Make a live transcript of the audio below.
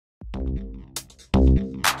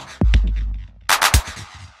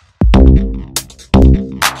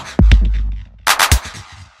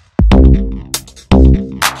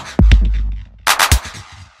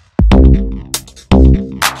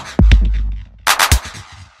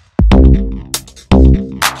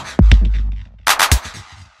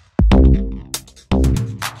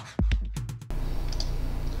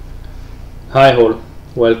Hi all,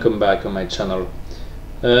 welcome back on my channel.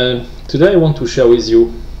 Today I want to share with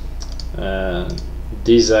you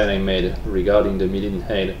design I made regarding the milling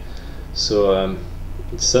head. So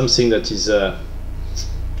it's something that is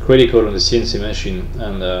critical on the CNC machine,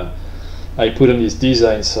 and I put on this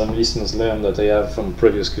design some lessons learned that I have from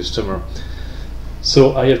previous customer.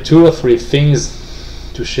 So I have 2 or 3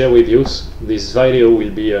 things to share with you. This video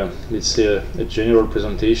will be let's say a general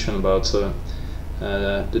presentation about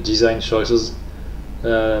the design choices,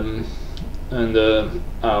 and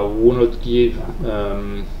I will not give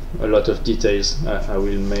a lot of details. I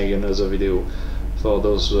will make another video for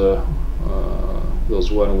those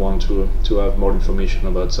one who want to have more information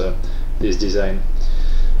about this design.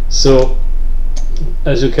 So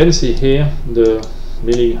as you can see here, the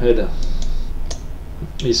milling head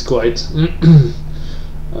is quite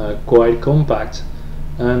quite compact,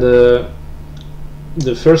 and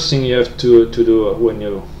the first thing you have to do when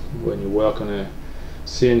you work on a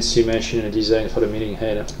CNC machine and design for the milling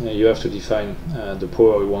head, you have to define the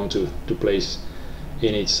power you want to place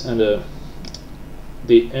in it. And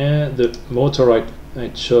the motor I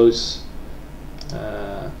chose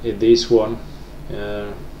is this one.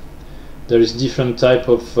 There is different type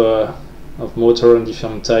of motor and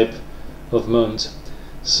different type of mount.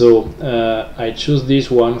 So I choose this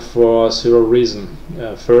one for several reasons.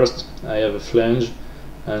 First, I have a flange,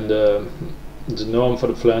 and the norm for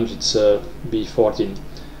the flange it's B14,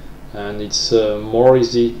 and it's more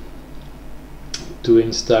easy to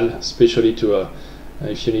install, especially to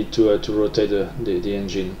if you need to rotate the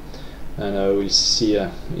engine. And I will see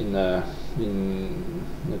in a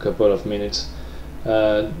couple of minutes.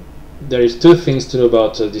 There is 2 things to know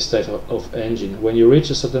about this type of engine. When you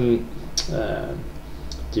reach a certain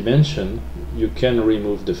dimension, you can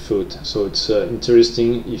remove the foot, so it's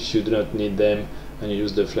interesting if you do not need them and you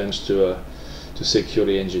use the flange to secure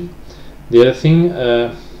the engine. The other thing,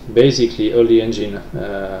 basically all the engine,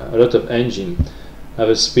 a lot of engine have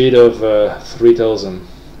a speed of 3000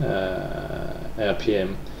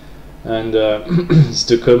 RPM, and it's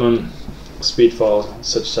the common speed for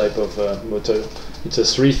such type of motor. It's a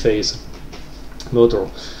 3-phase motor,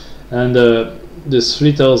 and the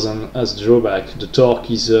 3000 has drawback. The torque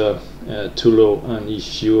is too low, and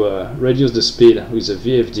if you reduce the speed with a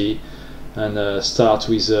VFD and start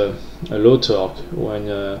with a low torque, when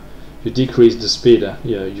you decrease the speed,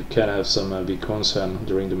 you can have some big concern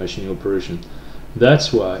during the machining operation.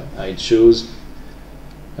 That's why I chose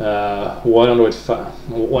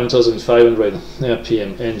 1500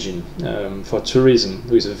 RPM engine, for 2 reasons.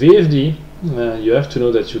 With a VFD, you have to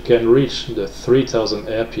know that you can reach the 3000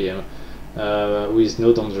 RPM with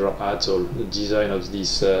no danger at all. The design of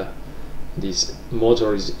this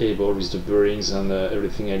motor is able, with the bearings and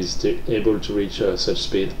everything else, is able to reach such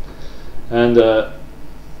speed. And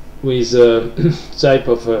with a type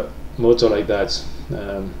of motor like that,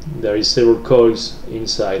 there is several coils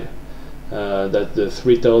inside that the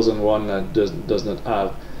 3001 does not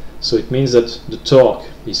have. So it means that the torque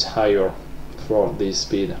is higher for this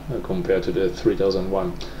speed compared to the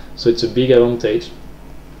 3001. So it's a big advantage,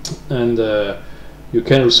 and you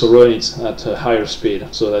can also run it at a higher speed.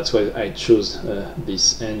 So that's why I chose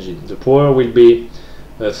this engine. The power will be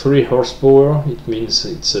 3 horsepower. It means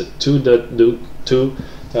it's a 2.2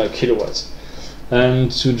 kilowatts. And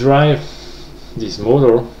to drive this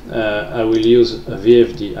motor, I will use a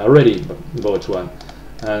VFD. I already bought one,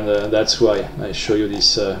 and that's why I show you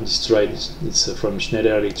this trade. It's from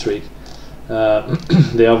Schneider Electric.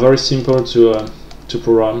 They are very simple to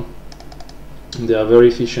program. They are very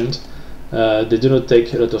efficient. They do not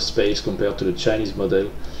take a lot of space compared to the Chinese model,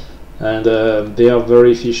 and they are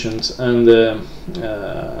very efficient. And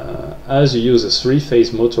as you use a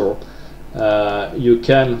 3-phase motor, you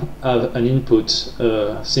can have an input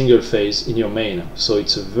single phase in your main, so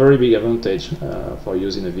it's a very big advantage for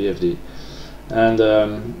using a VFD. And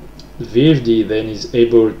VFD then is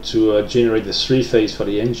able to generate the 3-phase for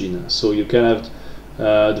the engine, so you can have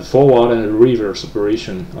the forward and the reverse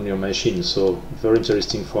operation on your machine. So very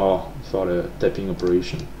interesting for the tapping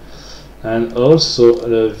operation. And also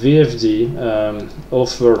the VFD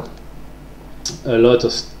offer a lot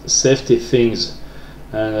of safety things,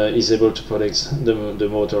 and is able to protect the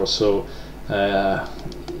motor. So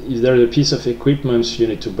if there is a piece of equipment you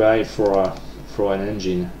need to buy for an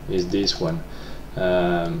engine, is this one,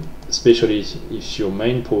 especially if your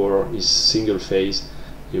main power is single phase.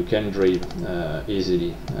 You can drive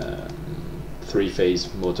easily 3-phase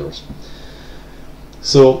motors.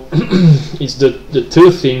 So it's the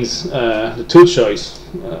 2 things, the 2 choice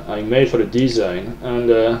I made for the design. And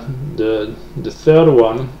the third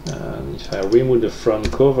one, if I remove the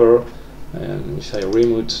front cover, and if I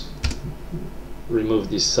remove remove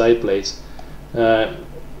this side plate,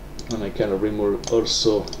 and I can remove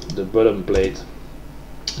also the bottom plate.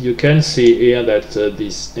 You can see here that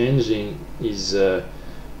this engine is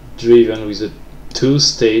driven with a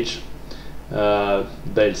two-stage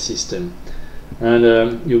belt system, and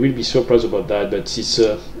you will be surprised about that, but it's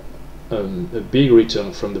a big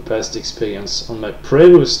return from the past experience. On my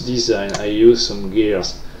previous design I used some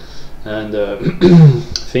gears, and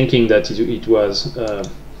thinking that it was a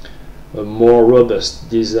more robust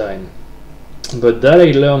design, but that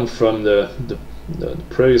I learned from the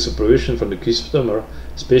previous operation from the customer,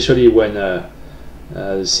 especially when the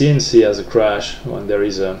CNC has a crash, when there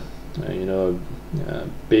is a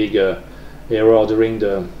big error during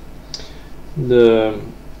the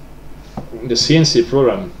CNC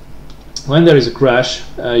program. When there is a crash,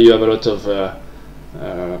 you have a lot of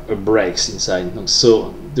breaks inside,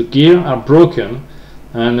 so the gears are broken,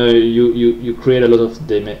 and you create a lot of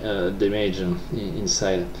damage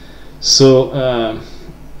inside. So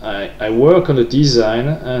I work on the design,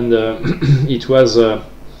 and it was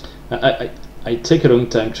I take a long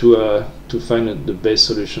time to find the best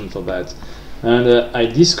solution for that, and I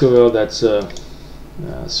discovered that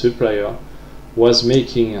supplier was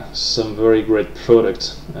making some very great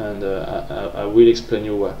product, and I will explain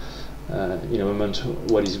you in a moment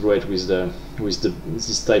what is great with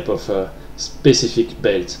this type of specific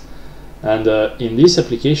belt. And in this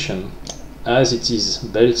application, as it is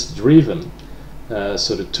belt driven,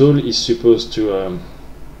 so the tool is supposed to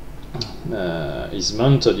is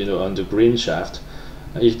mounted on the green shaft.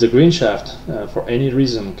 If the green shaft for any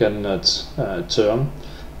reason cannot turn,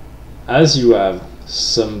 as you have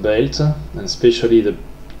some belt, and especially the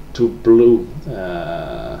two blue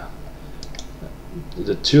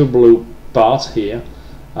parts here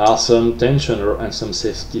are some tensioner and some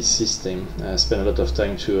safety system. I spent a lot of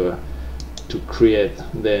time to create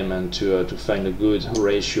them and to find a good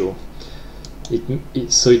ratio.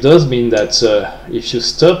 So it does mean that if you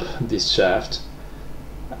stop this shaft,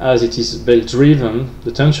 as it is belt driven,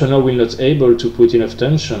 the tensioner will not able to put enough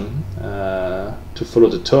tension to follow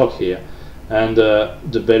the torque here, and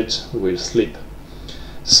the belt will slip.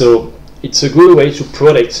 So it's a good way to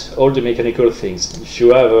protect all the mechanical things. If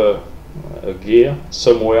you have a gear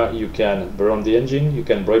somewhere, you can burn the engine, you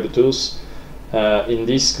can break the tools. In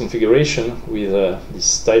this configuration with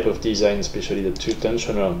this type of design, especially the two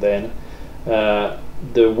tensioner, then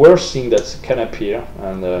the worst thing that can appear,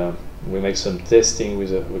 and we make some testing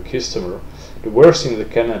with a customer, the worst thing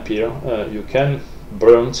that can appear, you can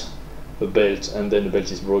burn the belt, and then the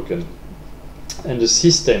belt is broken, and the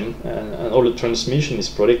system and all the transmission is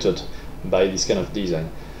protected by this kind of design.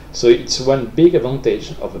 So it's one big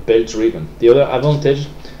advantage of a belt driven. The other advantage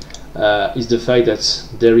is the fact that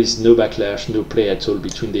there is no backlash, no play at all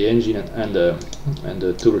between the engine and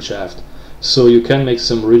the tool shaft. So you can make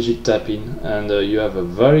some rigid tapping, and you have a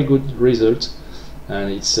very good result,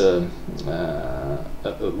 and it's a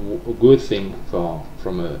good thing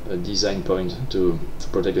from a design point to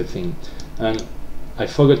protect the thing. And I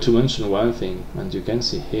forgot to mention one thing, and you can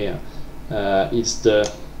see here, it's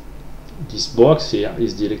this box here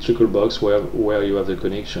is the electrical box where you have the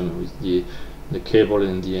connection with the cable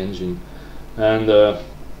and the engine. And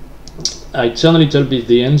I turn a little bit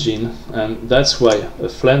the engine, and that's why a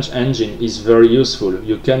flange engine is very useful.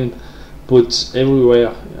 You can put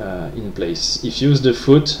everywhere in place. If you use the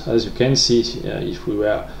foot, as you can see, if we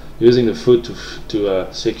were using the foot to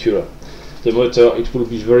secure the motor, it will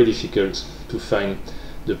be very difficult to find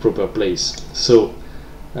the proper place. So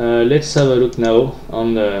let's have a look now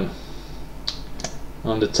on the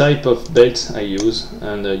type of belt I use,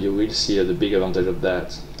 and you will see the big advantage of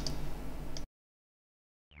that.